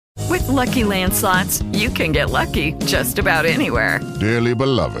Lucky Land Slots, you can get lucky just about anywhere. Dearly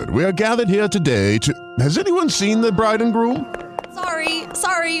beloved, we are gathered here today to... Has anyone seen the bride and groom?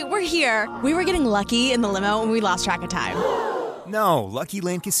 Sorry, we're here. We were getting lucky in the limo and we lost track of time. No, Lucky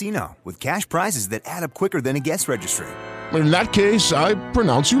Land Casino, with cash prizes that add up quicker than a guest registry. In that case, I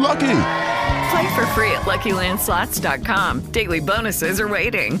pronounce you lucky. Play for free at LuckyLandSlots.com. Daily bonuses are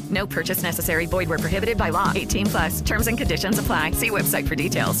waiting. No purchase necessary. Void where prohibited by law. 18+. Terms and conditions apply. See website for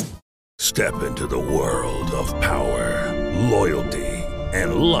details. Step into the world of power, loyalty,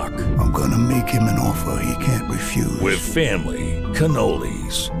 and luck. I'm gonna make him an offer he can't refuse. With family,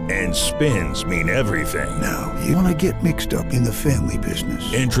 cannolis, and spins mean everything. Now, you wanna get mixed up in the family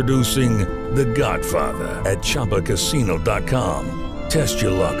business. Introducing The Godfather at ChumbaCasino.com. Test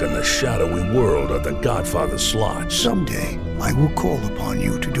your luck in the shadowy world of The Godfather slot. Someday, I will call upon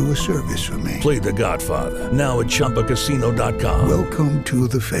you to do a service for me. Play The Godfather now at ChumbaCasino.com. Welcome to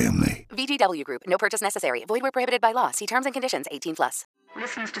the family. VGW Group. No purchase necessary. Void where prohibited by law. See terms and conditions. 18+.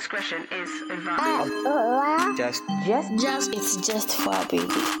 Listener's discretion is advised. It's just for a baby.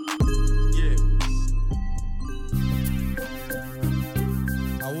 Yeah.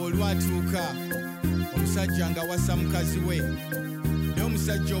 Awolwatuuka omusajja nga wassa mukazi we naye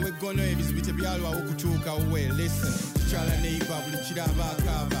omusajja ow'eggono ebizibu tebyalwawo okutuuka we. Listen, tukyala neiba buli kiraba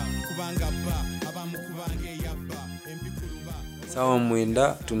akaaba kubanga bba abamu kubanga eyabba empikuluba. Sawa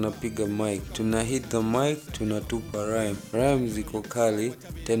mwenda tunapiga mic, tuna hit the mic, tunatupa rhyme. Rhyme ziko kali,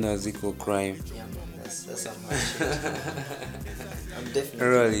 tena ziko crime. Yeah man, that's some hard shit. I'm definitely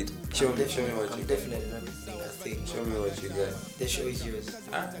Really? Show me what I'm you got. definitely not being a thing. Show me what you got. The show is yours.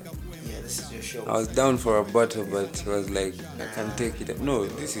 Yeah, this is your show. I was down for a battle, but I was like, I can't take it. No,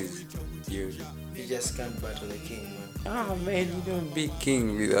 this is yours. You just can't battle the king, man. Ah man, you don't be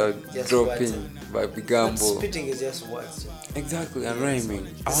king without Just dropping by But Bigambo. spitting is just words. Exactly, and rhyming.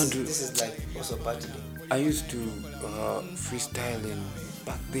 This is like also battling. I used to freestyling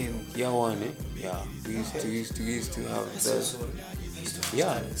back then. Yeah, one, eh? Yeah, we used to have that.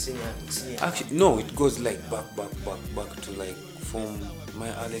 Yeah. Senior. Actually, no, it goes like back to like form. My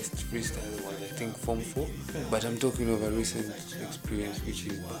earliest freestyle was I think form 4, but I'm talking of a recent experience, which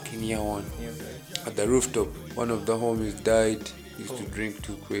is back in year 1. At the rooftop, one of the homies died. Used to drink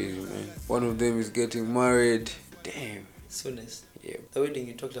too crazy, man. One of them is getting married. Damn. Soonest. Yeah. The wedding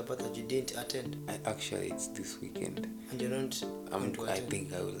you talked about that you didn't attend. Actually, it's this weekend. And you're not. I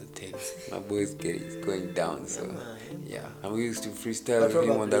think I will attend. My boy's going down, so yeah. And we used to freestyle with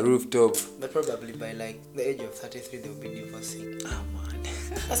him on the rooftop. But probably by like the age of 33, they'll be divorcing. Oh man,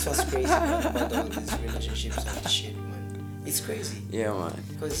 that's what's crazy, man, about all these relationships and shit, man. It's crazy. Yeah, man.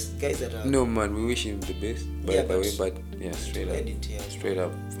 Because guys that are. No, man, we wish him the best. By the way, but yeah, straight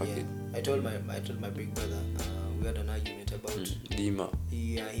up, fuck it. I told my big brother. We had an argument about Dima.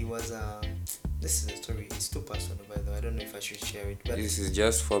 Yeah, he was. This is a story. It's too personal, by the way. I don't know if I should share it. But this is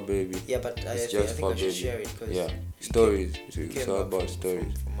just for baby. Yeah, but I think I should share it because yeah, stories. It's all about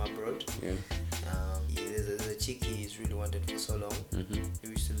stories from abroad. Yeah. There's a chick he's really wanted for so long. He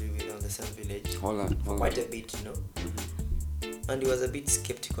used to live in the same village. Hold on. Quite a bit, you know. And he was a bit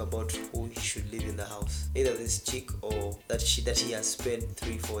skeptical about who he should live in the house. Either this chick or that he has spent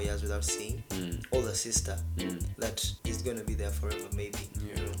 3-4 years without seeing, or the sister that is gonna be there forever, maybe.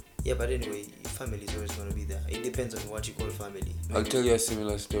 Yeah. You know? Yeah, but anyway, family is always gonna be there. It depends on what you call family. Maybe I'll tell you a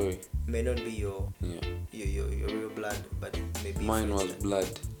similar story. May not be your real blood, but it may be. Mine was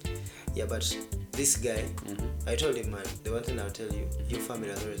blood. Yeah, but this guy, I told him, man, the one thing I'll tell you, your family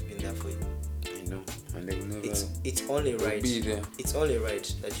has always been there for you. I know, and they will never. It's only right. Be there. It's only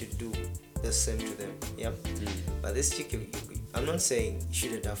right that you do the same to them. Yeah. But this chick, I'm not saying you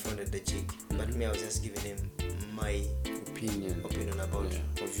shouldn't have fronted the chick, but me, I was just giving him my opinion about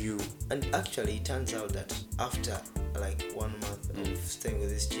of you. And actually, it turns out that after like 1 month of staying with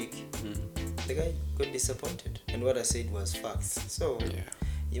this chick, the guy got disappointed, and what I said was facts. So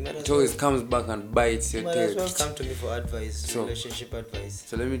you might as it always comes back and bites your tail. You might as well come to me for advice, relationship advice.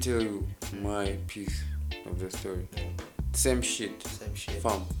 So let me tell you my piece of the story. Same shit.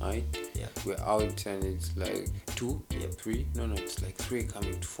 Fam, right? Yeah. We're out and it's like 2, 3. No, it's like 3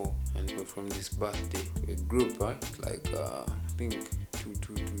 coming to 4. And we're from this birthday. We're a group, right? Like I think 2.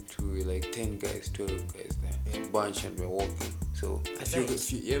 We're like 10 guys, 12 guys there. A bunch, and we're walking. So a few on the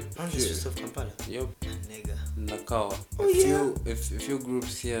streets of Kampala. Yep. Nigga. Nakawa. A few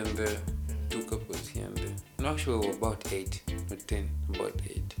groups here and there. 2 couples here and there. No, actually we're about 8, not 10, about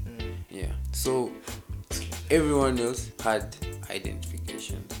 8. Yeah. So everyone else had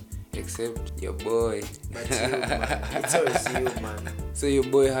identification except your boy. But you, man. It's always you, man. So your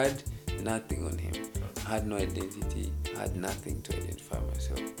boy had nothing on him. Had no identity. Had nothing to identify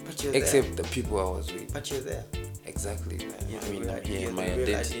myself. But But you're except there. the people I was with. But you're there. Exactly. You're I mean, the I'm here. you're My the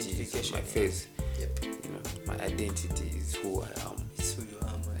real identity is identification, my yeah. face. Yep. You know, my identity is who I am. It's who you are,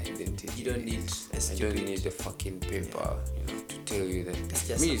 man. My identity. You don't need a I stupid. don't need a fucking paper, you know, to tell you that It's that's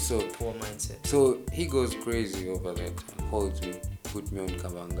just me. a So poor mindset. So he goes crazy over that and holds me, put me on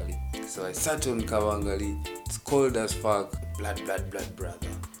Kabangali. So I sat on Kabangali. It's cold as fuck. Blood, brother.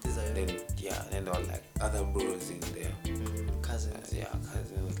 Then then there were like other bros in there. Cousins.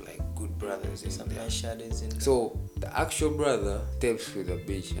 Cousins, like good brothers in Some there. nice shadows in there. So the actual brother steps with the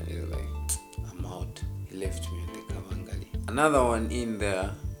bitch and he's like, I'm out. He left me on the Kabangali. Another one in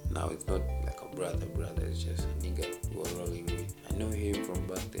there. Now it's not like a brother, it's just a nigga who was rolling with. I know him from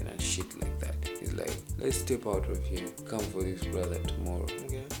back then and shit like that. He's like, let's step out of here. Come for this brother tomorrow.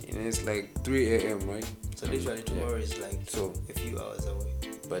 Okay. And it's like 3 a.m., right? So literally tomorrow is like so a few hours away.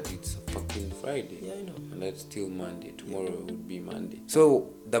 But it's a fucking Friday. Yeah, I know. And that's still Monday. Tomorrow would be Monday. So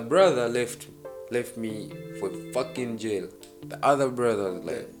the brother left me for fucking jail. The other brother was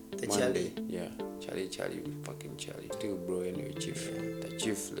like, The Monday. Charlie? Yeah. Charlie, fucking Charlie. Still bro anyway, chief. Yeah. The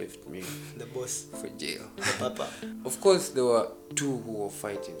chief left me The boss. for jail. The papa. Of course, there were two who were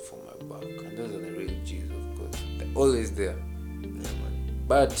fighting for my back. And those are the real G's, of course. They're always there. Yeah, man.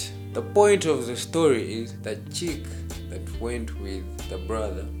 But the point of the story is that chick that went with the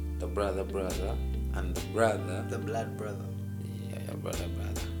brother, and the brother. The blood brother. Yeah, brother.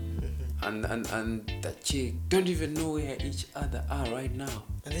 and the chick don't even know where each other are right now.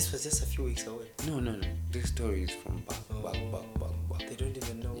 And this was just a few weeks away. No. This story is from back. They don't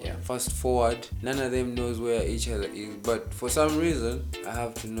even know. Yeah, fast forward, none of them knows where each other is. But for some reason, I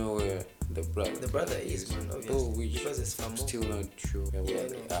have to know where the brother is, man, obviously. Oh, which because it's famo. still not sure where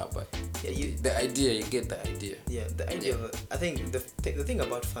they are, but yeah, the idea, you get the idea. Yeah, the idea of I think the thing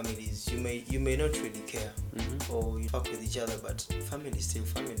about family is you may not really care or you fuck with each other, but family is still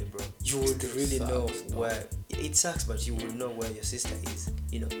family, bro. You would really know where it sucks, but you would know where your sister is.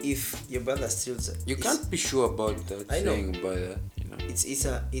 You know, if your brother still you can't be sure about that. I know. Saying about that, you know. It's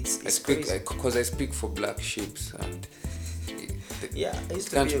I speak because I speak for black sheep and. Yeah, I used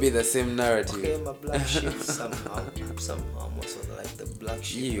it can't be the same narrative. Okay, I'm a black sheep somehow most of like the black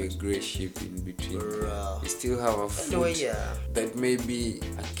sheep. You're a grey sheep in between. Bruh. You still have a foot Anyway, that may be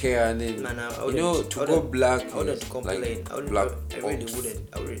a care and then I go black. I wouldn't complain. Like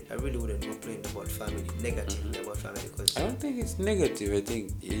I really wouldn't complain about family negatively about family because I don't think it's negative. I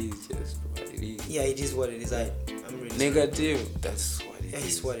think it is just what it is. Yeah, it is what it is. I'm really negative. Sorry. That's what it is. Yeah,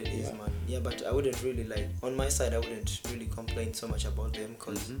 it's what it is, man. Yeah, but I wouldn't really on my side. I wouldn't really complain so much about them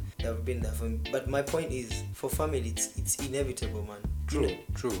because they've been there for me. But my point is, for family, it's inevitable, man. True.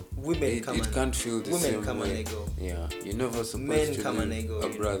 Women it can't feel the same way. Women come and they go. Yeah, you're never supposed Men to come and they go,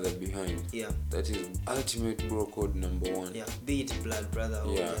 leave a brother behind. Yeah. That is ultimate bro code number 1. Yeah, be it blood brother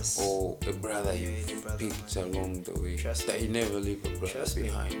or or a brother you picked along the way. Trust that me. you never leave a brother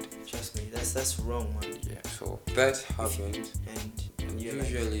behind. Trust me, that's wrong, man. Yeah, so that happened. And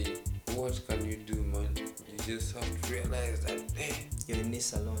usually, what can you do, man? You just have to realize that you're in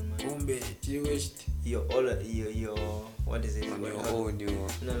this alone, man. You're what is it? On your own,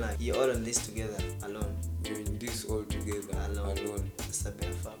 you're all in this together, alone. You're in this all together, alone. That's a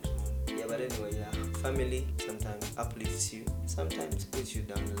bare fact, man. Yeah, but anyway, family sometimes uplifts you, sometimes puts you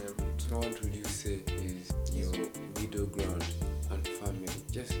down a little bit. So what would you say is your middle ground and family?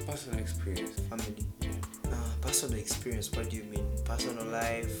 Just personal experience. Family. Personal experience, what do you mean? Personal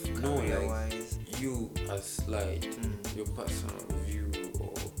life, no, career-wise? You as Slide, your personal view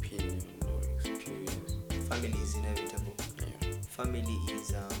or opinion or experience. Family is inevitable. Yeah. Family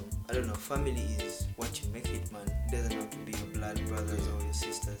is, family is what you make it, man. It doesn't have to be your blood brothers or your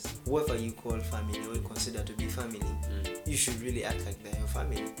sisters. Whoever you call family or you consider to be family, you should really act like they're your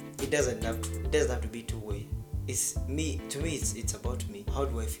family. It doesn't have to be two-way. To me, it's about me. How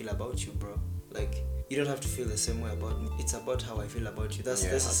do I feel about you, bro? Like, you don't have to feel the same way about me. It's about how I feel about you. That's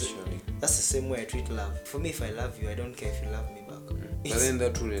the same way I treat love. For me, if I love you, I don't care if you love me back. But then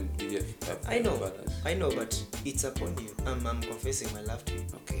that wouldn't be I know, but it's upon you. I'm confessing my love to you.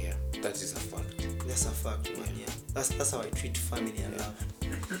 Okay, yeah. That is a fact. That's a fact, man, yeah. That's how I treat family and love.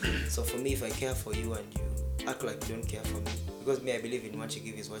 So for me, if I care for you and you act like you don't care for me, because me, I believe in what you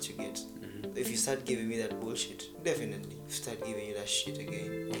give is what you get. If you start giving me that bullshit, definitely start giving you that shit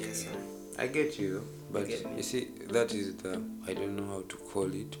again. Okay. Yes, sir. I get you, but you see, that is I don't know how to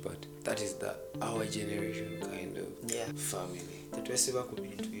call it, but that is our generation kind of family.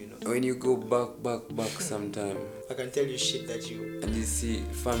 When you go back sometime, I can tell you shit that you... And you see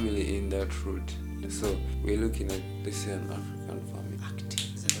family in that route. So we're looking at, let's say, an African family.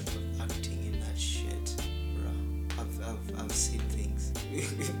 There's a lot of acting in that shit, bro. I've seen things.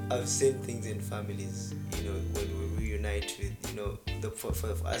 I've seen things in families, when we reunite with, for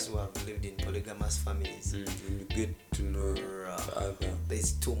us who have lived in polygamous families. You get to know the other.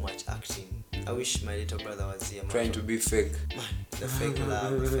 There's too much acting. I wish my little brother was here. Trying to be fake. Man, the fake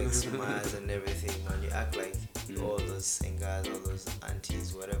love, the fake smiles and everything, man. You act like all those singers, all those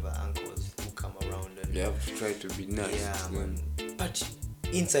aunties, whatever, uncles who come around. And you have to try to be nice. Yeah, man. But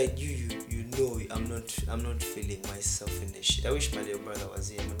inside you know I'm not feeling myself in this shit. I wish my little brother was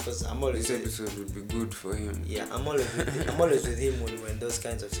here, man, because I'm always. This episode would be good for him. Yeah, I'm always with him when we're in those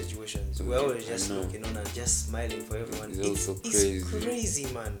kinds of situations. We're always just looking on and just smiling for everyone. It's crazy. It's crazy,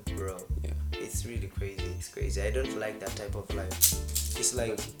 man, bro. Yeah. It's really crazy. It's crazy. I don't like that type of life. It's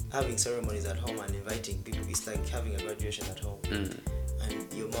like having ceremonies at home and inviting people. It's like having a graduation at home. And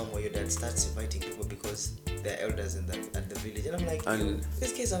your mom or your dad starts inviting people because they're elders at the village. And I'm like,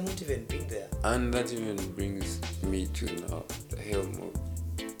 this case I've not even been there. And that even brings me to now the helm of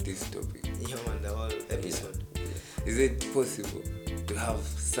this topic. Yeah, man, the whole episode. Yeah. Is it possible to have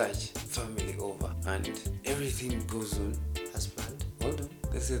such family over and everything goes on as planned? Hold on.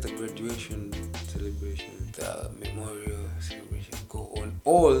 Let's say the graduation celebration, the memorial celebration go on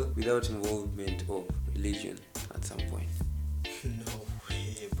all without involvement of religion at some point. No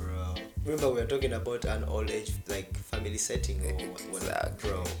way, bro. Remember, we were talking about an old age family setting or what? Exactly.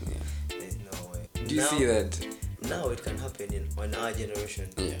 Bro. Yeah. There's no way. Do you see that? Now it can happen in our generation.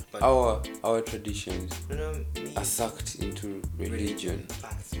 Yeah. But our traditions are sucked into religion.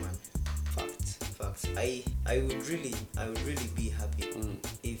 Facts, man. Facts. I would really be happy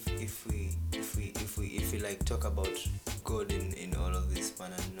if we like talk about God in all of this,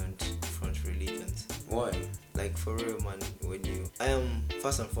 man, and not different religions. Why? Like, for real, man, I am,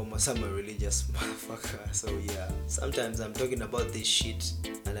 first and foremost, I'm a religious motherfucker, so yeah, sometimes I'm talking about this shit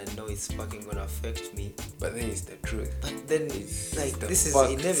and I know it's fucking gonna affect me. But then it's the truth. But then it's like, this is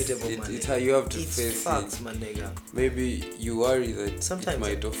facts. inevitable, man. It's how you have to it's face facts, it. Man, nigga. Maybe you worry that sometimes it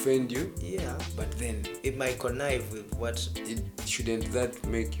might offend you. Yeah. But then it might connive with what. Shouldn't that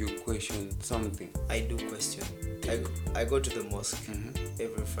make you question something? I do question. I go to the mosque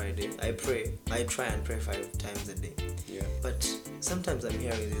every Friday. I pray. I try and pray 5 times a day. Yeah. But sometimes I'm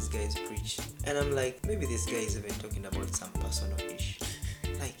hearing these guys preach, and I'm like, maybe this guy is even talking about some personal issue.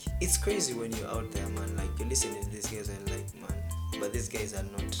 Like, it's crazy when you're out there, man. Like, you're listening to these guys and like, man, but these guys have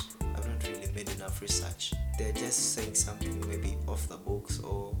not really made enough research. They're just saying something maybe off the books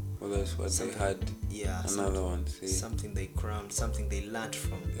or. Well, that's what they had. Yeah. Another one say. Something they crammed, something they learned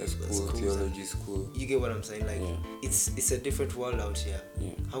from the school, theology school. You get what I'm saying? Like, it's a different world out here.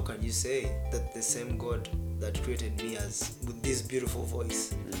 Yeah. How can you say that the same God that created me with this beautiful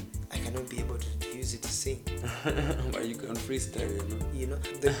voice, I cannot be able to use it to sing? But you can freestyle, you know?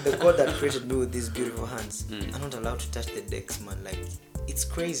 The God that created me with these beautiful hands, I'm not allowed to touch the decks, man. Like, it's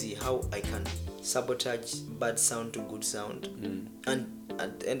crazy how I can sabotage bad sound to good sound. And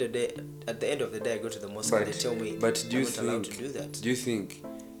at the end of the day, I go to the mosque and they tell me I'm not allowed to do that. Do you think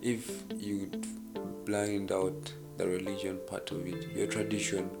if you blind out the religion part of it, your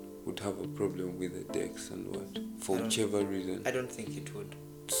tradition would have a problem with the decks and what? For whichever reason. I don't think it would.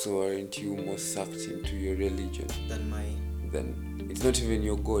 So aren't you more sucked into your religion? Then it's not even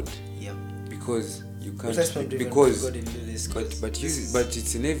your God. Yep. Because you can't but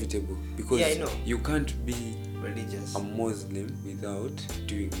it's inevitable because you can't be religious a Muslim without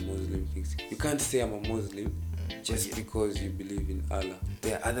doing Muslim things. You can't say I'm a Muslim just because you believe in Allah.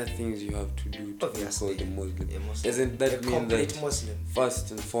 There are other things you have to do to be called a Muslim. Doesn't that mean that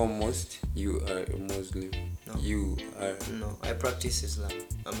first and foremost you are a Muslim? No. You are. No, I practice Islam.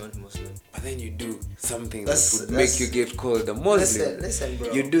 I'm not Muslim. But then you do something that would make you get called a Muslim. Listen,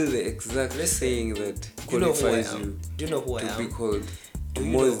 bro. You do the exact thing that qualifies you. Do you know who I to am? be called a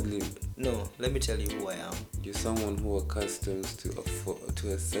Muslim. No, let me tell you who I am. You're someone who accustoms to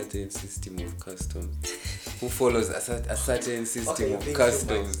a certain system of customs. Who follows a certain system of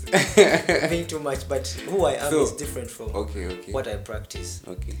customs. Being too much, but who I am is different from what I practice.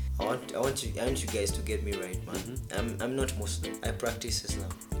 Okay. I want you guys to get me right, man. I'm not Muslim. I practice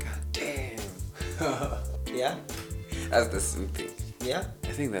Islam. God damn. Yeah? That's the same thing. Yeah? I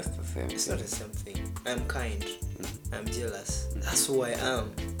think that's the same thing. It's not the same thing. I'm kind. I'm jealous. That's who I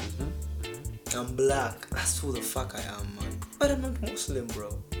am. I'm black. That's who the fuck I am, man. But I'm not Muslim,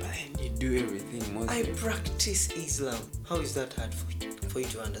 bro. But then you do everything Muslim. I practice Islam. How is that hard for you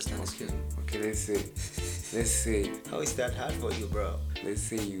to understand? Okay, let's say. How is that hard for you, bro? Let's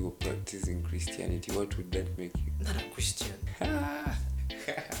say you were practicing Christianity. What would that make you? Not a Christian.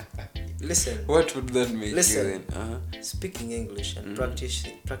 Listen. What would that make you then? Speaking English and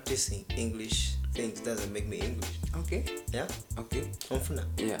practicing English things doesn't make me English. Okay. Yeah. Okay.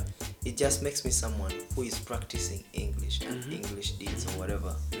 Yeah. It just makes me someone who is practicing English and English deeds or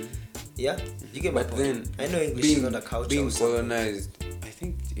whatever. Yeah. You get my point. Then I know English is not a culture. Being colonized, I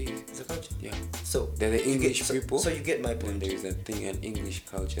think it's a culture. Yeah. So they're the English people. So you get my point. And there is a thing, an English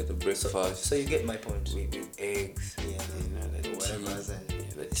culture, the breakfast. So you get my point. With eggs. Yeah. You know, the whatever.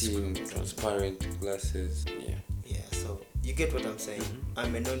 The tea, transparent glasses. Yeah. Yeah. So you get what I'm saying. I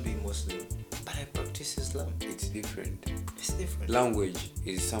may not be Muslim, but I practice Islam. It's different. It's different. Language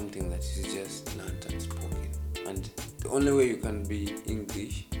is something that is just learnt and spoken, and the only way you can be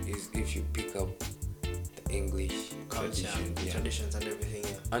English is if you pick up the English culture, traditions, and everything.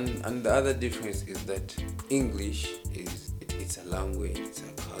 Yeah. And the other difference is that English it's a language, it's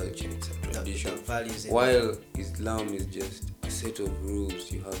a culture, it's a tradition. The values. While Islam is just a set of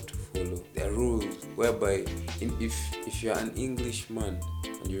rules you have to follow. There are rules whereby if you're an Englishman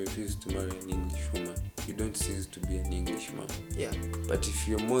and you refuse to marry an English woman, you don't cease to be an Englishman. Yeah. But if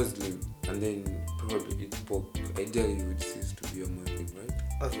you're Muslim and then probably eat pork, ideally you would cease to be a Muslim, right?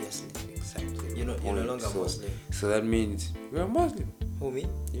 Obviously. Exactly. You're no longer Muslim. So that means you're a Muslim. Who, me?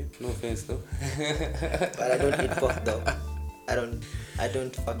 Yeah. No offense though. But I don't eat pork though. I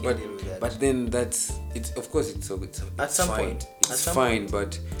don't fucking deal with that. But then it's of course it's at some fine. point. It's fine,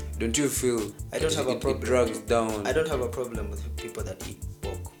 but don't you feel I don't have a problem. It drags down. I don't have a problem with people that eat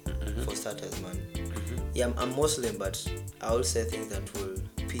pork for starters, man. Yeah, I'm Muslim, but I will say things that will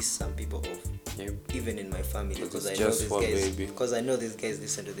piss some people off. Yep. Even in my family, because I know these guys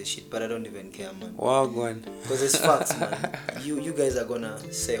listen to this shit, but I don't even care, man. Wow, go on. Because it's facts, man. You guys are gonna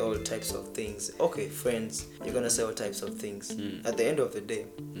say all types of things. Okay, friends, you're gonna say all types of things. At the end of the day,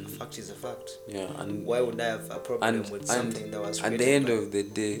 a fact is a fact. Yeah, and why would I have a problem with something that was created? At the end of the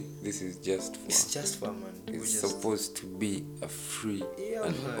day, this is just fun. It's just fun, man. It's supposed to be a free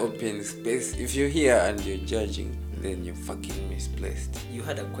and open space. If you're here and you're judging, then you're fucking misplaced. You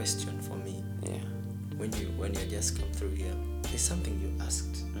had a question for me. Yeah. When you just come through here, there's something you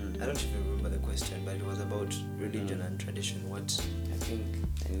asked. I don't even remember the question, but it was about religion and tradition. What? I think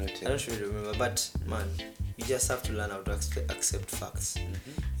I noted. I don't really remember, but man, you just have to learn how to accept facts.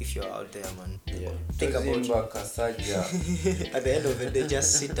 If you're out there, man. Yeah. Think about at the end of the day,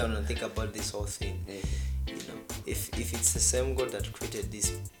 just sit down and think about this whole thing. Yeah. You know, if it's the same God that created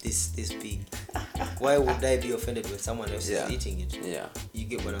this pig, why would I be offended when someone else is eating it? Yeah. You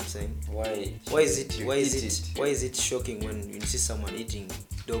get what I'm saying? Why is it shocking when you see someone eating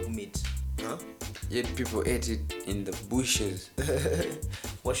dog meat? Huh? Yet people ate it in the bushes.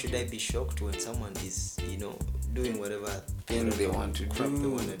 Why should I be shocked when someone is, doing whatever thing they want to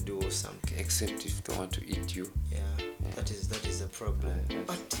do or something? Except if they want to eat you. Yeah. That is a problem.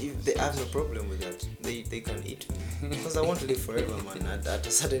 But if they have no problem with that, they can eat me. Because I want to live forever, man. At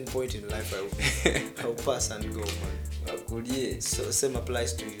a certain point in life, I'll pass and go, man. So same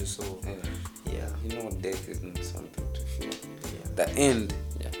applies to you. So yeah. Death isn't something to fear. Yeah. The end.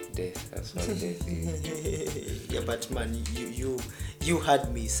 Death. That's what death is. Yeah, but man, you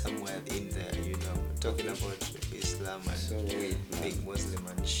had me somewhere in there, talking about Islam and being Muslim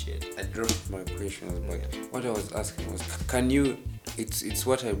and shit. I dropped my questions, but what I was asking was, can you? It's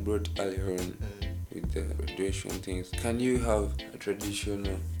what I brought earlier on with the graduation things. Can you have a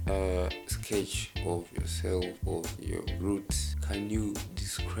traditional sketch of yourself, of your roots? Can you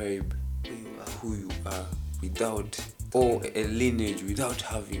describe who you are without, or a lineage without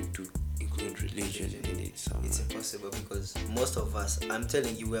having to include religion in it somehow? It's impossible, because most of us, I'm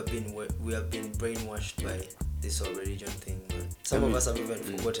telling you, we have been brainwashed by this whole religion thing, man. Some of us have even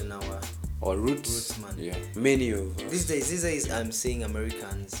forgotten our roots, man. Yeah, many of us. These days I'm seeing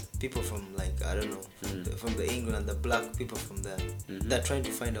Americans, people from from the England, the black people from there, they're trying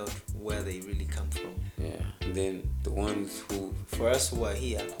to find out where they really come from. Yeah, and then the ones who, for us who are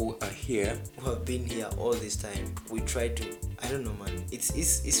here, who have been here all this time, we try to, I don't know, man. It's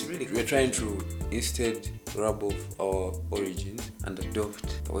really. We're trying to instead rub off our origins and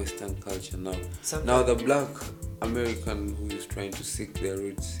adopt the Western culture now. Now the black American who is trying to seek their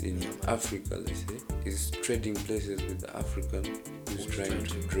roots in Africa, let's say, is trading places with the African who's trying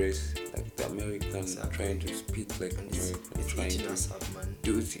to dress like the American, trying to speak like American, trying to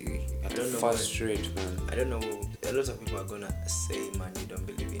do it fast rate, man. I don't know. A lot of people are gonna say, man, you don't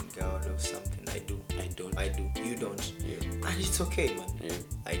believe in God or something. I do. You don't. Yeah. And it's okay, man. Yeah.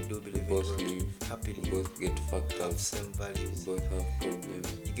 I do believe both in God. live Happily. Both get fucked up. Same values. Both have problems.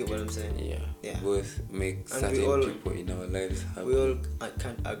 You get what I'm saying? Yeah. Both make certain people in our lives happy. We all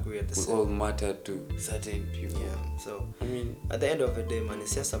can't agree at the same. We all matter to certain people. Yeah. So I mean, at the end of the day, man,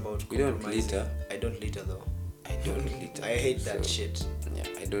 it's just about we don't litter. I don't litter though. I don't litter. I hate that shit. Yeah,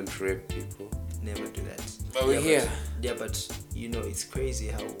 I don't rape people. never do that. But we're here. But you know, it's crazy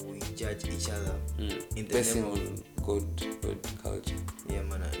how we judge each other in the based name on of God culture. Yeah,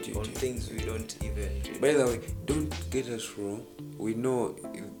 man. On things we don't even. By the way, don't get us wrong. We know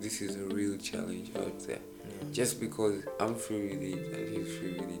this is a real challenge out there. Just because I'm free with it and he's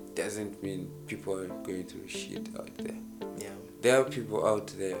free with it doesn't mean people are going through shit out there. Yeah. There are people out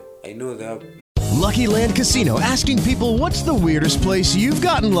there. I know there are. Lucky Land Casino, asking people, what's the weirdest place you've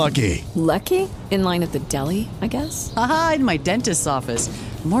gotten lucky? Lucky? In line at the deli, I guess? Aha, in my dentist's office.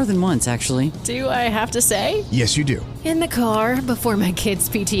 More than once, actually. Do I have to say? Yes, you do. In the car before my kids'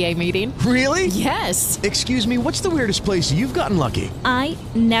 PTA meeting. Really? Yes. Excuse me, what's the weirdest place you've gotten lucky? I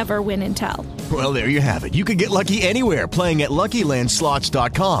never win and tell. Well, there you have it. You can get lucky anywhere, playing at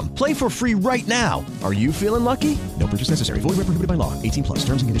LuckyLandSlots.com. Play for free right now. Are you feeling lucky? No purchase necessary. Void where prohibited by law. 18+.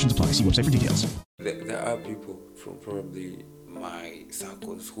 Terms and conditions apply. See website for details. There are people from probably my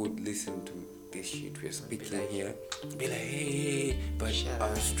circles who would listen to this shit we're speaking here, be like, hey, but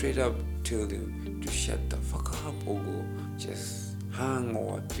I'll straight up tell them to shut the fuck up or go just hang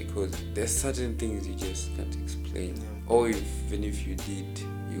or what, because there's certain things you just can't explain. Or even if you did,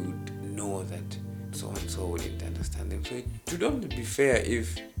 you would know that so and so wouldn't understand them. So it would only be fair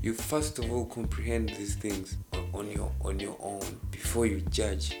if you first of all comprehend these things on your own before you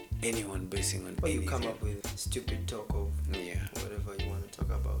judge anyone basing on anything. You come up with stupid talk of whatever you want to talk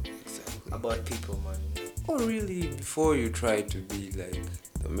about. Exactly. About people, man. Or really before you try to be like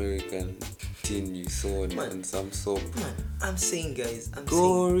the American teen you saw on some soap. Man, I'm saying guys,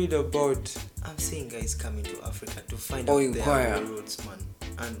 read about. I'm saying guys coming to Africa to find out their roots, man.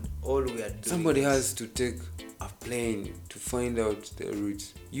 And all we are doing. Somebody has to take a plane to find out their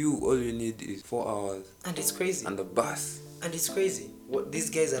roots. All you need is 4 hours. And it's crazy. And the bus. And it's crazy. These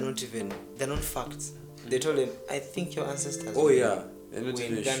guys are they're not facts. They told him, I think your ancestors. Oh yeah, they're not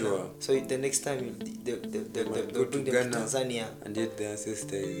even Ghana. sure. So the next time they'll bring them to Tanzania. And yet the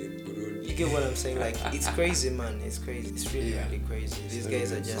ancestor is in Burundi. You get what I'm saying? Like, it's crazy, man. It's crazy. It's really, really crazy. These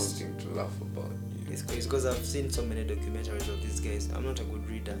guys are just something to laugh about. It's crazy because I've seen so many documentaries of these guys. I'm not a good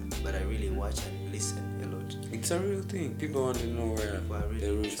reader, but I really watch and listen a lot. It's a real thing. People want to know where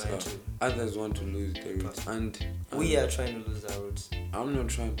the roots are. Others want to lose their roots. And we are trying to lose our roots. I'm not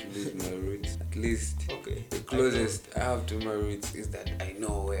trying to lose my roots. At least the closest I have to my roots is that I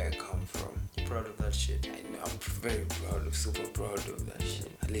know where I come from. You're proud of that shit. I know, I'm very proud, super proud of that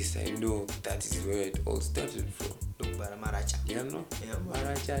shit. At least I know that is where it all started from. Look, Maracha. Yeah, no? Yeah,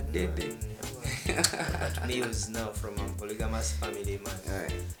 Maracha did. But news now from a polygamous family,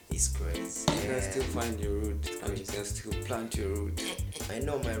 man. It's crazy. You can still find your roots and you can still plant your roots. I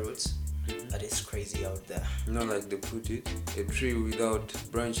know my roots, but it's crazy out there. Not like they put it, a tree without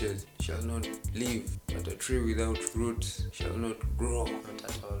branches shall not live, but a tree without roots shall not grow. Not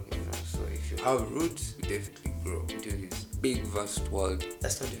at all. So if you have roots, you definitely grow into this big vast world.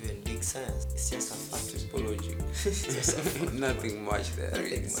 That's not even big science. It's just a fact. Simple logic. Nothing much there.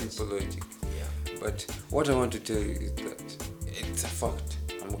 Nothing much. Simple logic. Yeah. But what I want to tell you is that it's a fact.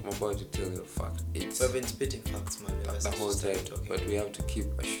 I'm about to tell you a fact. We've been spitting facts, man. The whole time, but we have to keep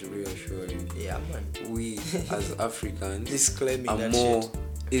reassuring. Yeah, man. We as Africans disclaiming are that more shit.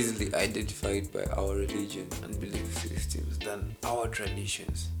 Easily identified by our religion and belief systems than our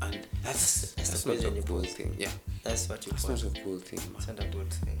traditions, and that's not a cool thing. Yeah, that's what you. That's not a cool thing, man. It's not a good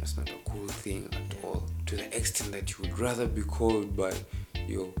thing. That's not a cool thing at all. To the extent that you would rather be called by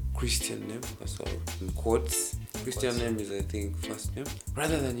your Christian name, that's all in quotes. Christian name is, I think, first name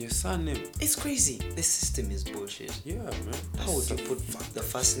rather than your surname. It's crazy. This system is bullshit. Yeah, man. How would you put the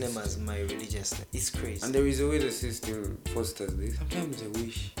first name as my religious name? It's crazy. And there is a way the system fosters this. Sometimes I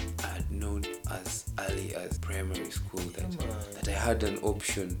wish I had known as early as primary school that I had an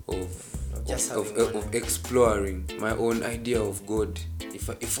option of exploring my own idea of God.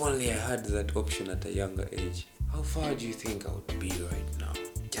 If only I had that option at a younger age. How far do you think I would be right now?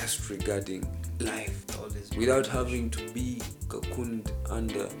 Just regarding life, without having to be cocooned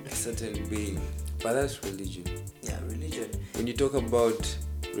under a certain being. But that's religion. Yeah, religion. When you talk about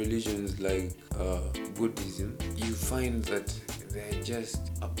religions like Buddhism, you find that they're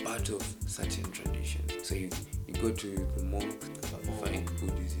just a part of certain traditions. So you go to the monks, you find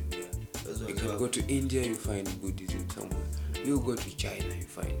Buddhism there. You can go to India, you find Buddhism somewhere. You go to China, you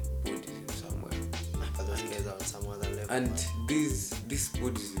find Buddhism somewhere. And this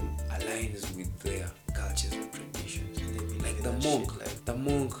Buddhism aligns with their cultures and traditions. Like the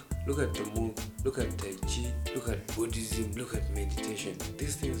monk look at the monk, look at Tai Chi, look at Buddhism, look at meditation.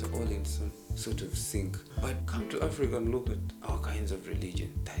 These things are all in some sort of sync. But come to Africa and look at our kinds of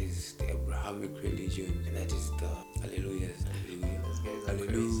religion. That is the Abrahamic religion, and that is the Hallelujahs.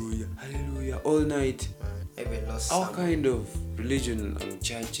 Hallelujah, hallelujah, all night. Our kind of religion and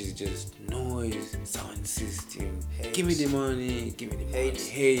church is just noise, sound system. Hate. Give me the money, give me the money.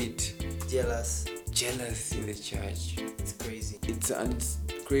 Hate, jealous in the church. It's crazy. It's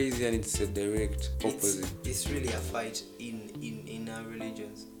crazy, and it's a direct opposite. It's really a fight in our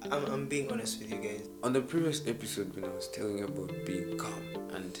religions. I'm being honest with you guys. On the previous episode, when I was telling you about being calm,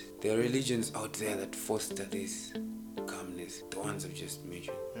 and there are religions out there that foster this calmness, the ones I've just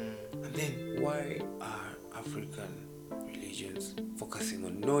mentioned. And then why are African religions focusing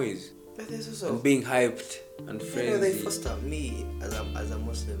on noise but there's also and being hyped and frenzy? They foster me as a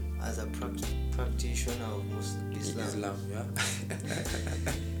Muslim, as a practitioner of Muslim Islam. Yeah.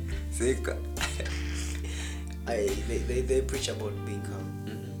 Seka. They preach about being calm.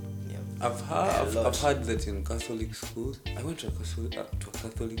 Yeah. I've heard that in Catholic schools. I went to a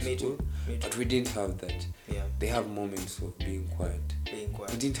Catholic Me school, too. but we didn't have that. Yeah. They have moments of being quiet.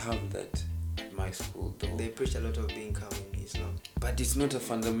 We didn't have that at my school though. They preach a lot of being calm in Islam. But it's not a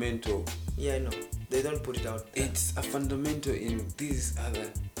fundamental. Yeah, I know. They don't put it out there. It's a fundamental in these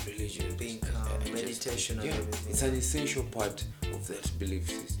other religions. Being calm, meditation and everything. It's an essential part of that belief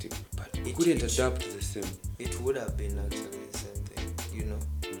system. But it couldn't adapt to the same. It would have been actually the same thing. You know,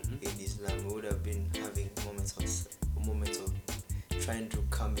 in Islam, we would have been having moments of trying to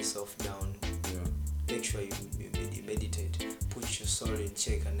calm yourself down. Yeah. Make sure you meditate, put your soul in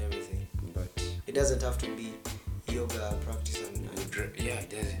check and everything. But it doesn't have to be yoga practice and it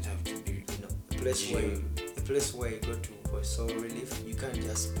doesn't have to be. You know, a place where you go to for soul relief. You can't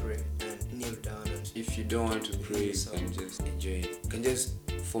just pray and kneel down. And if you don't want to pray, you can just enjoy it. You can just,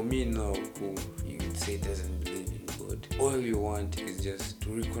 for me now, who you would say doesn't believe in God, all you want is just to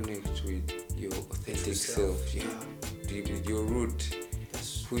reconnect with your authentic self. Yeah, with your root,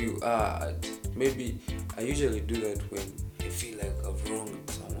 who you are. Maybe I usually do that when I feel like I've wronged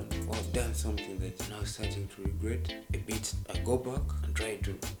someone or I've done something that's now starting to regret a bit. I go back and try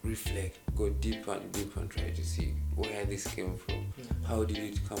to reflect, go deeper and deeper and try to see where this came from. How did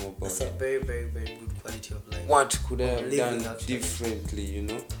it come about? That's a very, very, very good quality of life. What could I have done differently, you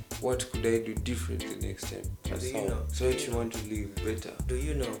know? What could I do differently next time? That's how. So that you want to live better. Do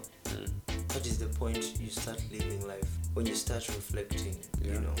you know what is the point you start living life? When you start reflecting,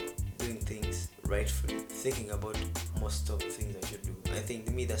 you know, doing things rightfully, thinking about most of the things that you do. I think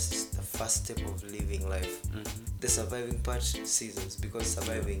to me that's the first step of living life. The surviving part ceases because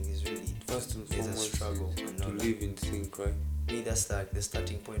surviving is really first and is a struggle. To live in sync, right? Me, that's like the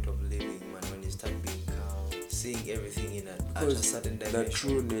starting point of living, man. When you start being calm, seeing everything in at a certain dimension. The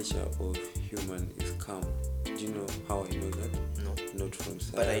true nature of human is calm. Do you know how I know that? No. Not from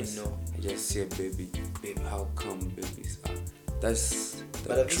science. But I know. I just see a baby, how calm babies are. That's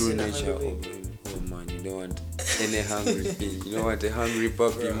the true nature of him. Oh man, you don't want any hungry thing. You don't want a hungry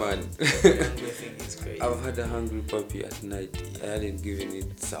puppy, man. The hungry thing is crazy. I've had a hungry puppy at night. I hadn't given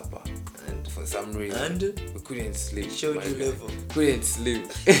it supper. And for some reason, we couldn't sleep. Showed you level. Couldn't sleep.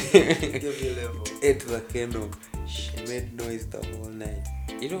 Give you level. Ate the kennel. Made noise the whole night.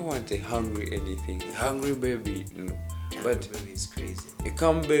 You don't want a hungry anything. A hungry baby, no. But baby is crazy. A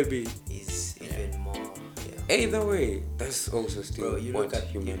calm baby is even more. Either way, that's also still what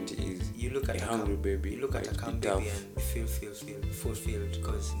humanity is. You look at a hungry baby. You look at a calm baby and feel fulfilled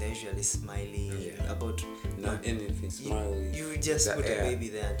because they're usually smiling about not anything. Smiling. You just put a baby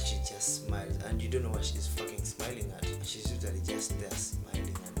there and she just smiles and you don't know what she's fucking smiling at. She's usually just there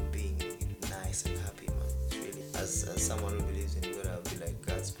smiling and being nice and happy, man. It's really, as someone who believes in God, I'll be like,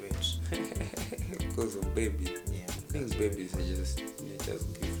 God's great. Because of babies. Yeah. I think babies are just nature's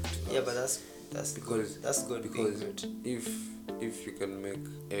gift to us. But that's because good. That's good. Because if you can make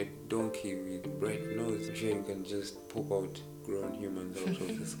a donkey with bright nose, I'm sure you can just pop out grown humans out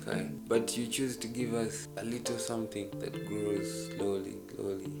of the sky. But you choose to give us a little something that grows slowly,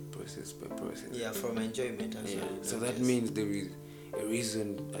 process by process. Yeah, from enjoyment actually. Yeah. So that means there is a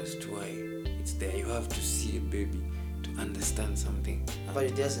reason as to why it's there. You have to see a baby to understand something. But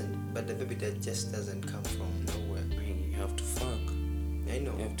it doesn't. But the baby that just doesn't come from nowhere. You have to fuck. I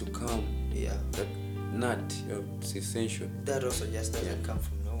know. You have to come. Yeah. That nut, it's essential. That also just doesn't come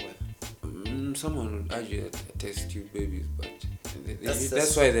from nowhere. Someone would argue that test tube babies, but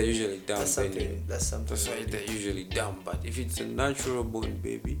that's why they're usually dumb. That's something. That's why they're usually dumb. But if it's a natural born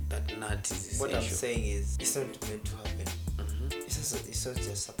baby, that nut is essential. What I'm saying is, it's not meant to happen. It's it's not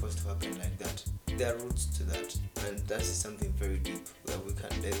just supposed to happen like that. There are roots to that, and that is something very deep that we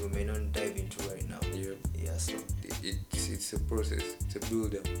may not dive into right now. Yeah. So it's a process, it's a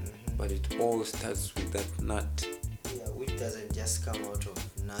build-up, but it all starts with that nut. Yeah, which doesn't just come out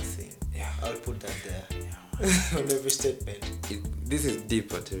of nothing. Yeah, I'll put that there. On every statement. This is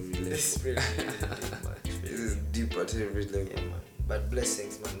deep at every level. This is really deep, man. This is deep at every level. Yeah, man. But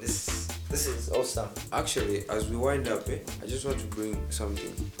blessings, man. This is awesome. Actually, as we wind up, I just want to bring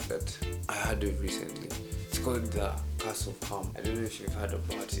something that I heard of recently. It's called the Curse of Ham. I don't know if you've heard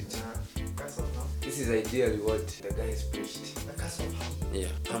about it. Curse of Ham. This is ideally what the guys preached. The Curse of Ham. Yeah,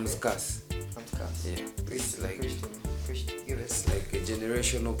 Ham's curse. Ham's curse. Yeah, it's like it's like a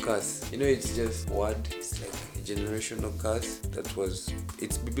generational curse. You know, it's just word. It's like a generational curse that was.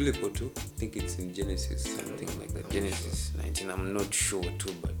 It's biblical too. I think it's in Genesis, something like that. Genesis 19. I'm not sure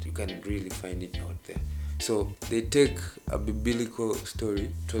too, but you can really find it out there. So they take a biblical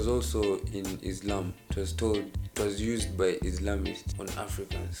story. It was also in Islam. It was used by Islamists on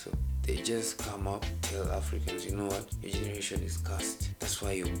Africans. So they just come up, tell Africans, you know what, your generation is cursed. That's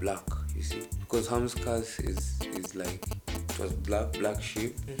why you're black, you see. Because Ham's curse is like, it was black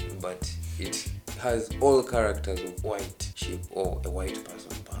sheep, but it has all characters of white sheep or a white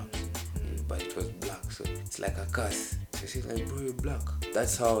person perhaps. But it was black, so it's like a curse. So she's like, bro, you're black.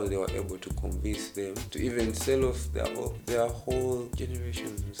 That's how they were able to convince them to even sell off their whole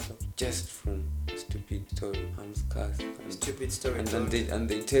generations and stuff just from a stupid story. Ham's curse. Stupid story. And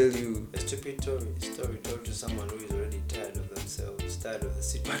they tell you a stupid story told to someone who is already tired of themselves, tired of the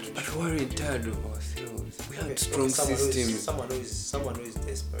situation. But we weren't tired of ourselves. We had strong systems. Someone who is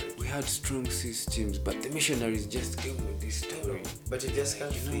desperate. We had strong systems, but the missionaries just came with this story. But you just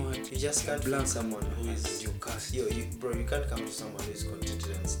can't feed. You just can't feed someone who is your cast. Bro, you can't come to someone who is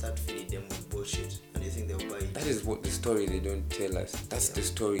contented and start feeding them with bullshit, and you think they'll buy it. That is what the story they don't tell us. That's the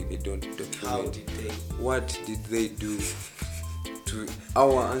story they don't document. How did they? What did they do to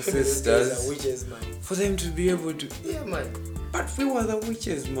our ancestors witches, man, for them to be able to? Yeah, man. But we were the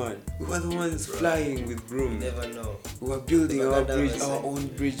witches, man. We were the ones flying with brooms. You never know. We were building our own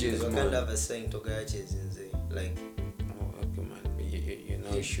bridges, man. You can't have a saying Togayaches in the like. Oh, okay, man. You're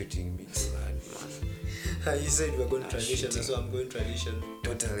now shooting me too hard, man. You said you were going tradition, so I'm going tradition.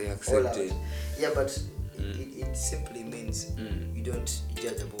 Totally accepted. Yeah, but it simply means you don't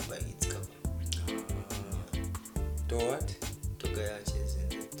judge a book by its cover. To what? Togayaches.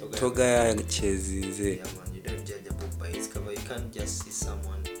 Yeah, man. You don't judge a book by its cover. You can't just see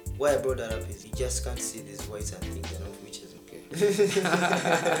someone. Why I brought that up is you just can't see these whites and think they're not witches. Okay.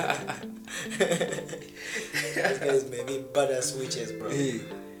 These guys may be badass witches, bro.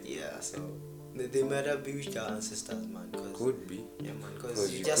 Yeah, so they might have bewitched our ancestors, man. Could be. Yeah, man.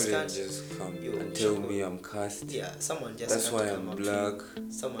 Because you just can't just come and tell me I'm cursed. Yeah, someone just That's can't why come I'm up black. To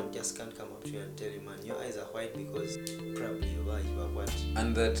you. Someone just can't come up to you and tell you, man, your eyes are white because probably you are what.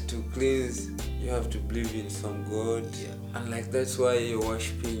 And that to cleanse, you have to believe in some God. Yeah. And like that's why you're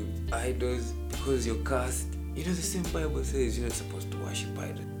worshipping idols, because you're cursed. You know, the same Bible says you're not supposed to worship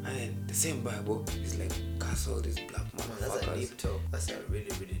idols. And the same Bible is like, curse all these black motherfuckers. That's a deep talk. That's a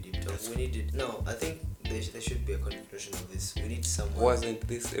really, really deep talk. We need it. No, I think there should be a continuation of this. We need someone. Wasn't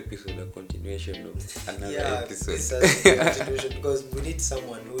this episode a continuation of another episode? It's a continuation because we need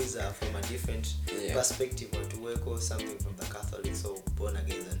someone who is from a different perspective, or to work or something from the Catholics or born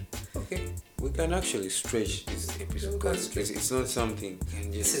again. Okay, we can actually stretch this episode because it's not something we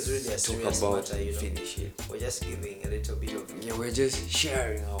can just this is really a talk about matter, you know? Finish it. We're just giving a little bit of we're just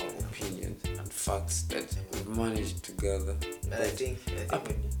sharing our opinions and facts that we've managed to gather. But I think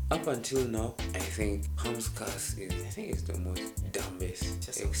up until now, I think Ham's curse is the most dumbest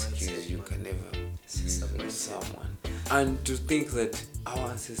excuse you can ever use for someone. And to think that our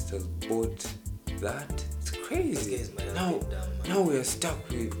ancestors bought that, it's crazy. Now we are stuck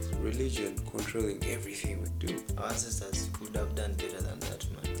with religion controlling everything we do. Our ancestors could have done better than that,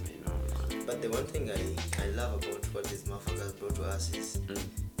 man. But the one thing I love about what these motherfuckers brought to us is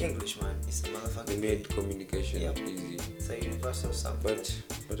English, man. It's a motherfucking. They made communication easy. It's a universal something.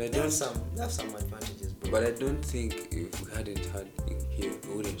 But I don't. They have some advantages, bro. But I don't think if we hadn't had it here,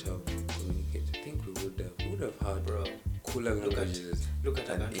 we wouldn't have communicated. I think we would have had cooler languages. Look at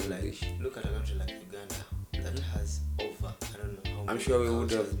a country like Uganda that has over, I don't know how many. I'm sure we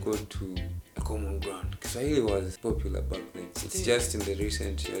would have got to a common ground. Kiswahili was popular back then. It's just in the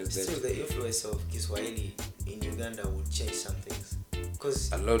recent years that still the influence of Kiswahili in Uganda would change some things.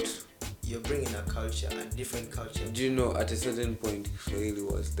 Because a lot. You're bringing a culture, a different culture. Do you know at a certain point Kiswahili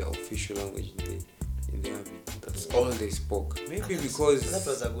was the official language in the army? That's all they spoke. Maybe because that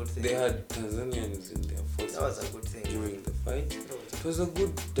was a good thing. They had Tanzanians in their forces. That was a good thing during the fight. It was a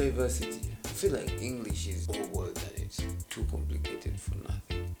good diversity. I feel like English is overworked and it's too complicated for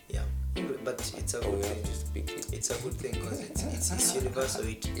nothing. Yeah, but it's a good thing. To speak it. It's a good thing because it's universal.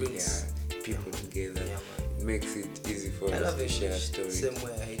 It brings people together. Yeah, man. It makes it easy for I us love to English. share stories. Same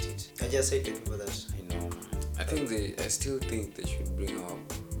way I hate it. I just hate the people that. I know, man. I still think they should bring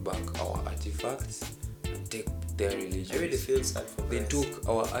back our artifacts and take their religion. I really feel sad for They guys. took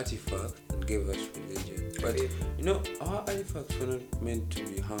our artifacts and gave us religion. But you know, our artifacts were not meant to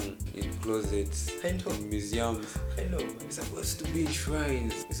be hung in closets, in museums. I know, man. It's supposed to be in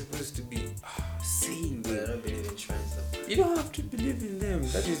shrines. It's supposed to be seen. But I don't believe in shrines though. You don't have to believe in them.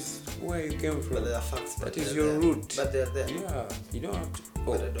 That is where you came from. But they are facts. That is your root. But they're there. Yeah, you don't have to.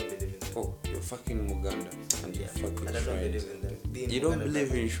 But I don't believe in them. Oh, you're fucking Muganda and you're fucking And I don't shrines. believe in them. You don't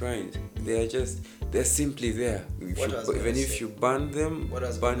believe in shrines. They're simply there. Even if you burn them,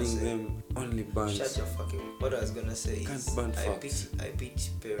 burning them only burns. Shut your fucking. What I was gonna say is burn I beat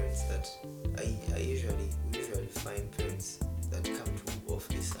parents that we usually find parents that come to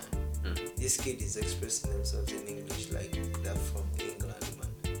office and this kid is expressing themselves in English like they're from England,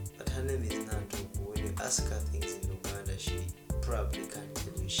 man. But her name is Nantu. When you ask her things in Uganda, she probably can't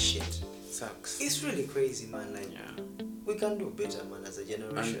tell you shit. Sucks. It's really crazy, man. Like we can do better, man, as a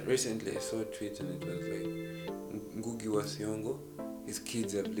generation. And recently I saw a tweet and it was like Ngugi wa Thiong'o, his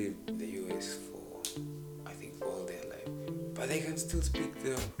kids have lived in the US for I think all their life, but they can still speak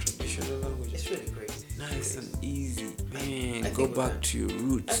their traditional language. It's really crazy. Nice and easy, man. I Go think back to your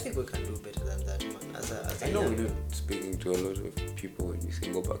roots. I think we can do better than that, man. As I know we're not speaking to a lot of people when we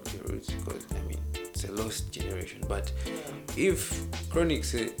say go back to your roots because I mean it's a lost generation. But if Chronic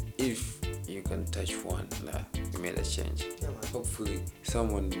say if you can touch one, you made a change. Hopefully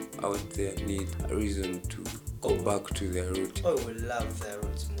someone out there need a reason to go back to their root. Oh, we love their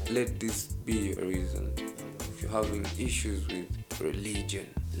roots more. Let this be your reason. If you're having issues with religion,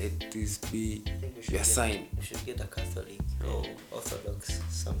 let this be your sign. We should get a Catholic or Orthodox,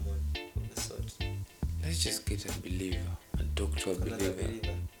 someone of the sort. Let's just get a believer and talk to a believer.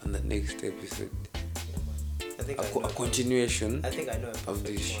 On the next episode, a continuation I think I know of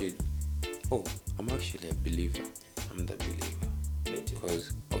this shit. Oh, I'm actually a believer. I'm the believer. Me too.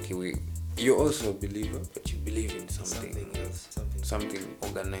 Because you're also a believer, but you believe in something else, something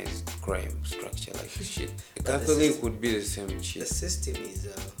organized crime structure like this shit. A Catholic would be the same shit. The system is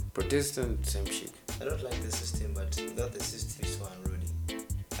Protestant, same shit. I don't like the system, but without the system, it's so unruly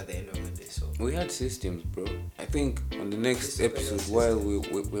at the end of the day. So we had systems, bro. I think on the next episode, while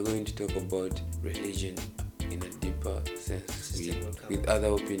we're going to talk about religion in a deeper sense with other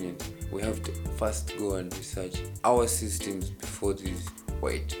opinions, we have to first go and research our systems before these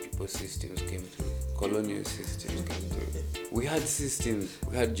white people systems came through, colonial systems came through. We had systems,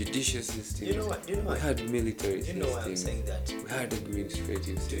 we had judicial systems, you know what? We had military systems. You know why I'm saying that? We had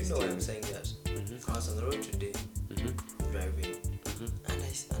administrative systems. Do you know why I'm saying that? I was on the road today, driving, and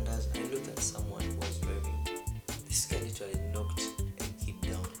as I looked at someone who was driving, this guy literally knocked a kid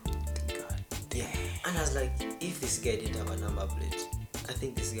down. God damn. And I was like, if this guy didn't have a number plate, I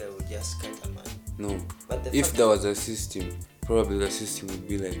think this guy would just cut a man. No. But if there was a system, probably the system would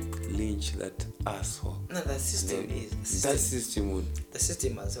be like lynch that asshole. No, the system that system would. The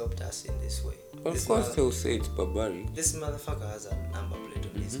system has helped us in this way. Of course, they'll say it's barbaric. This motherfucker has a number plate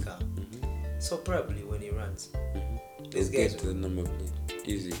on his car, so probably when he runs, this guy get the number plate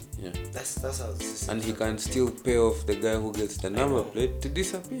easy. Yeah. That's how the system. And he can still pay off the guy who gets the number plate to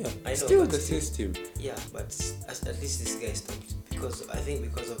disappear. I know, still the system. Yeah, but at least this guy stopped because I think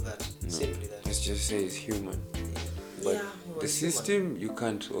because of that, simply that. Let's just say it's human. But the system, you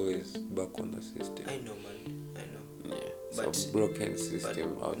can't always back on the system. I know, man. I know. Yeah. It's a broken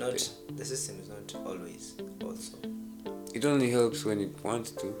system out there. The system is not always also. It only helps when it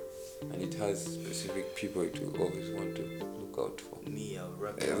wants to, and it has specific people it will always want to look out for. Me, I'll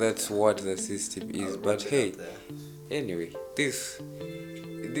wrap that's what the system is. But hey, anyway, this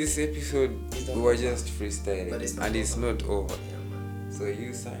episode we were just freestyling, and it's not over. So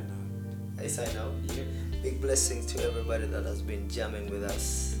you sign out. I sign out. Yep. Big blessings to everybody that has been jamming with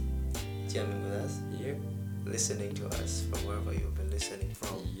us. Yep. Listening to us from wherever you've been listening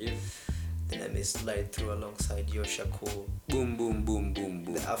from. Yep. The name is Slide Through alongside Yosha Cool. Boom, boom, boom, boom,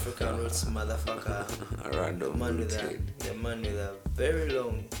 boom. The African Roots motherfucker. Random. The man with a very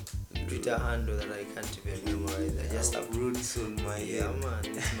long Twitter handle that I can't even memorize. I just have roots on my head. Yeah,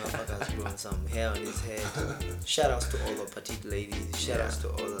 man. This motherfucker's grown some hair on his head. Shout outs to all the petite ladies. Shout outs to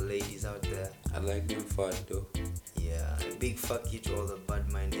all the ladies out there. I like them fat though. Yeah, a big fuck you to all the bad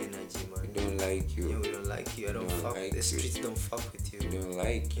mind energy, man. We don't like you. Yeah, we don't like you. I don't fuck. Like the streets don't fuck with you. We don't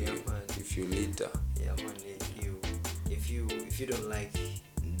like you. Yeah, man. If you litter. Yeah, man. If you don't like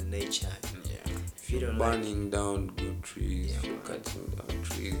the nature, if you don't burning down good trees, you're cutting down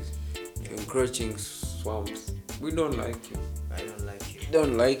trees, you're encroaching swamps. We don't like you. I don't like you. We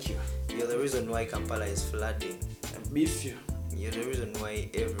don't like you. You're the reason why Kampala is flooding. I beef you. You're the reason why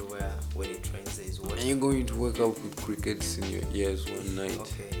everywhere when it rains there is water. And you're going to wake up with crickets in your ears one night.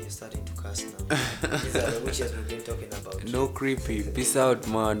 Okay, you're starting to curse now. These are the witches we've been talking about. No creepy. Peace out,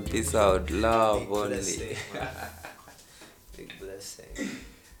 man. Peace out. Love Big only. blessing. Big blessing.